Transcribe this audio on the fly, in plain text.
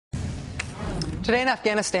Today in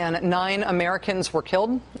Afghanistan, 9 Americans were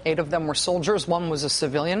killed. 8 of them were soldiers. 1 was a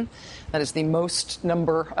civilian. That is the largest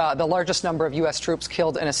number of U.S. troops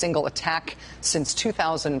killed in a single attack since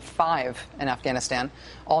 2005 in Afghanistan.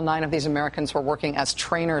 All 9 of these Americans were working as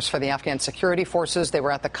trainers for the Afghan security forces. They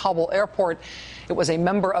were at the Kabul airport. It was a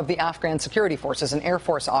member of the Afghan security forces, an Air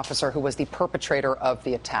Force officer, who was the perpetrator of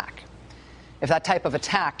the attack. If that type of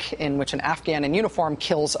attack in which an Afghan in uniform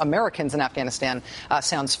kills Americans in Afghanistan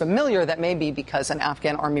sounds familiar, that may be because an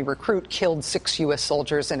Afghan army recruit killed 6 U.S.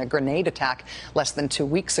 soldiers in a grenade attack less than 2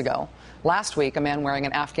 weeks ago. Last week, a man wearing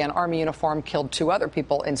an Afghan army uniform killed 2 other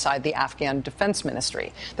people inside the Afghan Defense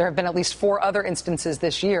Ministry. There have been at least 4 other instances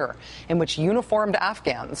this year in which uniformed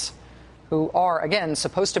Afghans, who are, again,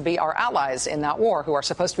 supposed to be our allies in that war, who are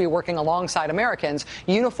supposed to be working alongside Americans,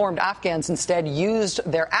 uniformed Afghans instead used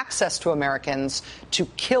their access to Americans to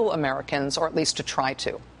kill Americans, or at least to try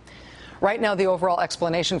to. Right now, the overall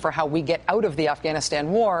explanation for how we get out of the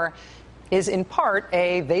Afghanistan war is in part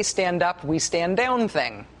a they stand up, we stand down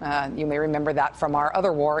thing. You may remember that from our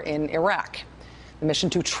other war in Iraq. The mission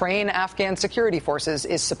to train Afghan security forces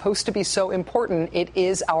is supposed to be so important, it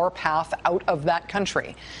is our path out of that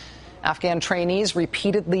country. Afghan trainees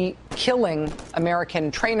repeatedly killing American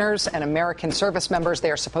trainers and American service members they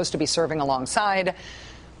are supposed to be serving alongside.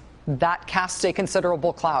 That casts a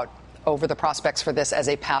considerable cloud over the prospects for this as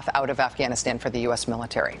a path out of Afghanistan for the U.S.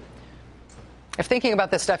 military. If thinking about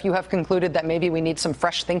this stuff, you have concluded that maybe we need some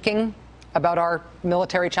fresh thinking about our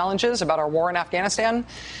military challenges, about our war in Afghanistan,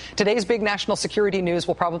 today's big national security news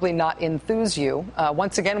will probably not enthuse you.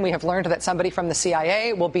 Once again, we have learned that somebody from the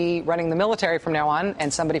CIA will be running the military from now on,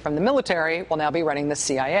 and somebody from the military will now be running the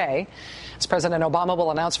CIA. As President Obama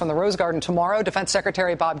will announce from the Rose Garden tomorrow, Defense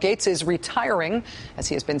Secretary Bob Gates is retiring, as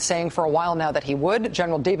he has been saying for a while now that he would.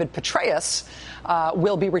 General David Petraeus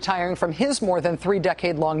will be retiring from his more than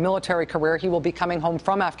 3-decade-long military career. He will be coming home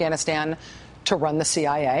from Afghanistan to run the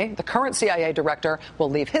CIA. The current CIA director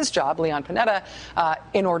will leave his job, Leon Panetta,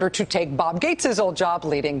 in order to take Bob Gates' old job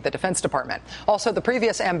leading the Defense Department. Also, the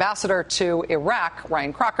previous ambassador to Iraq,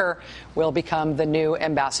 Ryan Crocker, will become the new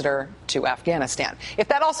ambassador to Afghanistan. If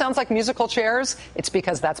that all sounds like musical chairs, it's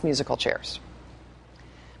because that's musical chairs.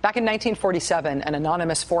 Back in 1947, an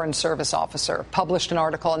anonymous Foreign Service officer published an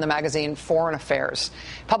article in the magazine Foreign Affairs,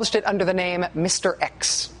 published it under the name Mr.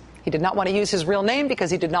 X. He did not want to use his real name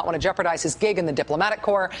because he did not want to jeopardize his gig in the diplomatic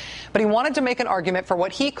corps, but he wanted to make an argument for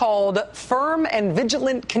what he called firm and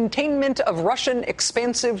vigilant containment of Russian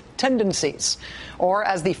expansive tendencies, or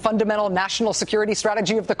as the fundamental national security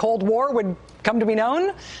strategy of the Cold War would come to be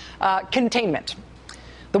known, containment.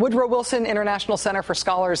 The Woodrow Wilson International Center for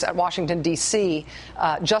Scholars at Washington, D.C.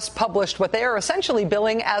 Just published what they are essentially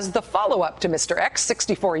billing as the follow-up to Mr. X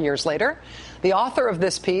 64 years later. The author of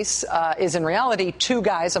this piece is in reality 2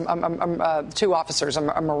 guys, 2 officers,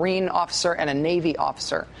 a Marine officer and a Navy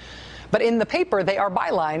officer. But in the paper, they are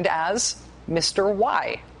bylined as Mr.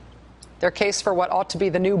 Y. Their case for what ought to be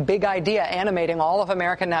the new big idea animating all of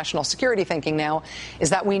American national security thinking now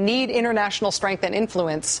is that we need international strength and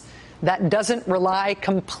influence that doesn't rely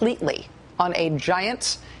completely on a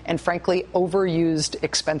giant and, frankly, overused,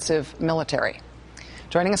 expensive military.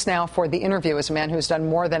 Joining us now for the interview is a man who's done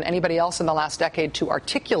more than anybody else in the last decade to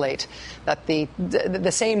articulate that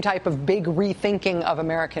the same type of big rethinking of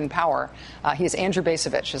American power. He is Andrew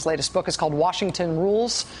Bacevich. His latest book is called Washington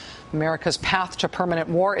Rules, America's Path to Permanent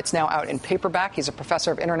War. It's now out in paperback. He's a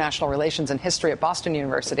professor of international relations and history at Boston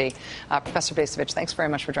University. Professor Bacevich, thanks very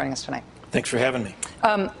much for joining us tonight. Thanks for having me.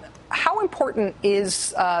 How important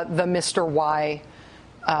is the Mr. Y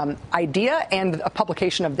idea and a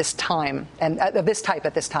publication of this time and of this type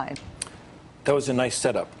at this time? That was a nice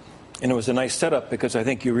setup. And it was a nice setup because I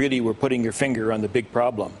think you really were putting your finger on the big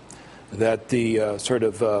problem, that the sort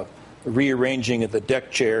of rearranging of the deck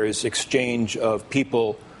chairs, exchange of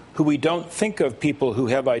people who we don't think of people who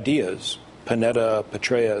have ideas, Panetta,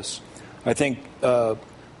 Petraeus, I think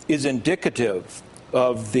is indicative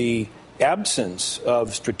of the absence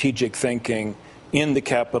of strategic thinking in the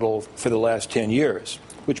Capitol for the last 10 years,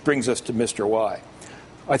 which brings us to Mr. Y.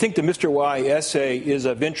 I think the Mr. Y essay is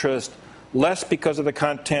of interest less because of the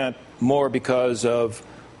content, more because of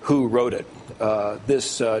who wrote it.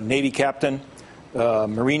 This Navy captain,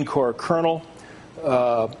 Marine Corps colonel,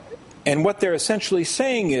 and what they're essentially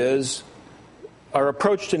saying is our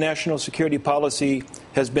approach to national security policy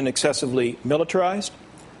has been excessively militarized.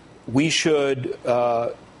 We should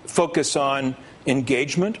focus on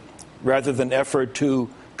engagement rather than effort to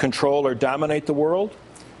control or dominate the world.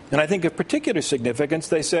 And I think of particular significance,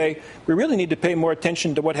 they say we really need to pay more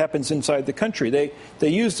attention to what happens inside the country. They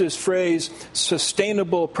use this phrase,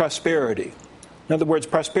 sustainable prosperity. In other words,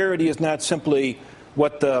 prosperity is not simply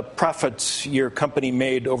what the profits your company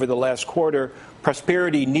made over the last quarter.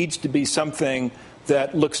 Prosperity needs to be something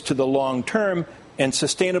that looks to the long term, and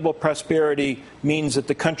sustainable prosperity means that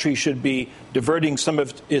the country should be diverting some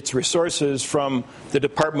of its resources from the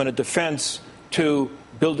Department of Defense to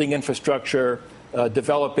building infrastructure,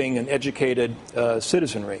 developing an educated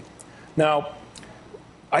citizenry. Now,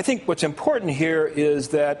 I think what's important here is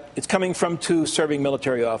that it's coming from two serving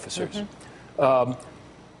military officers.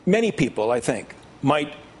 Many people, I think,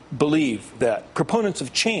 might believe that proponents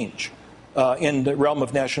of change in the realm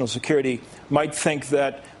of national security might think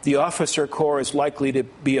that the officer corps is likely to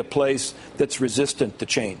be a place that's resistant to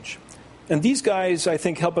change. And these guys, I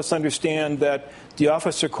think, help us understand that the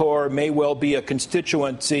officer corps may well be a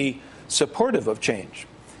constituency supportive of change.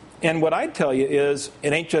 And what I'd tell you is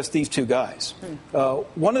it ain't just these two guys.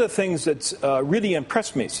 One of the things that's really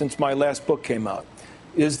impressed me since my last book came out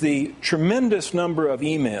is the tremendous number of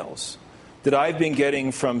emails that I've been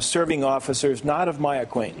getting from serving officers, not of my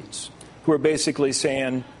acquaintance, who are basically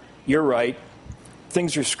saying, you're right,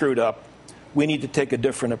 things are screwed up, we need to take a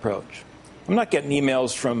different approach. I'm not getting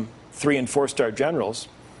emails from 3- and 4-star generals.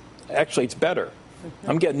 Actually, it's better.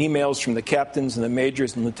 I'm getting emails from the captains and the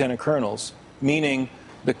majors and lieutenant colonels, meaning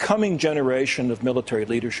the coming generation of military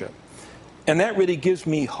leadership. And that really gives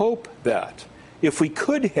me hope that if we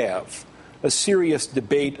could have a serious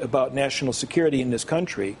debate about national security in this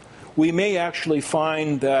country, we may actually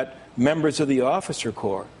find that members of the officer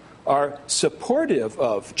corps are supportive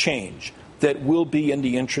of change that will be in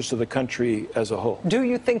the interest of the country as a whole. Do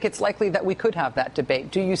you think it's likely that we could have that debate?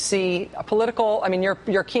 Do you see a political, I mean, you're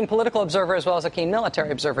a keen political observer as well as a keen military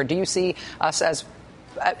observer. Do you see us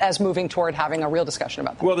as moving toward having a real discussion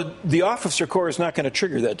about that? Well, the officer corps is not going to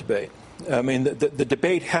trigger that debate. I mean, the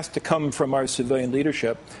debate has to come from our civilian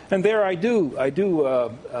leadership. And there I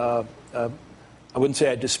wouldn't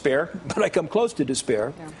say I despair, but I come close to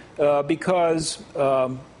despair because,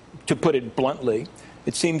 to put it bluntly,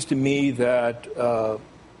 it seems to me that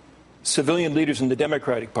civilian leaders in the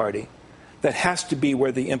Democratic Party, that has to be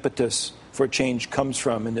where the impetus for change comes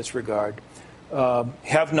from in this regard,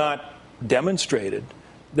 have not demonstrated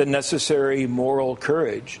the necessary moral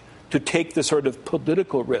courage to take the sort of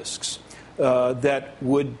political risks that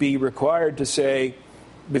would be required to say,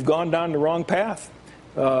 we've gone down the wrong path.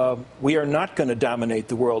 We are not going to dominate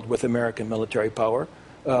the world with American military power.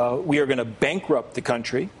 We are going to bankrupt the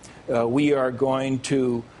country. We are going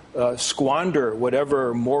to squander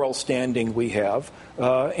whatever moral standing we have.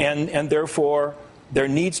 And therefore, there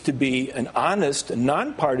needs to be an honest and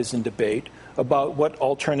nonpartisan debate about what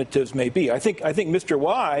alternatives may be. I think Mr.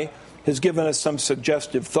 Y has given us some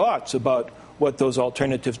suggestive thoughts about what those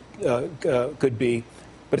alternatives could be.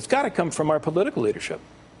 But it's got to come from our political leadership.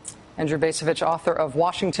 Andrew Bacevich, author of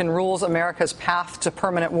Washington Rules, America's Path to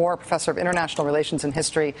Permanent War, professor of international relations and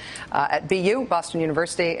history at BU, Boston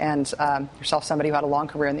University, and yourself somebody who had a long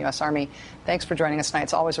career in the U.S. Army. Thanks for joining us tonight.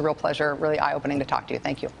 It's always a real pleasure, really eye-opening to talk to you.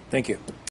 Thank you. Thank you.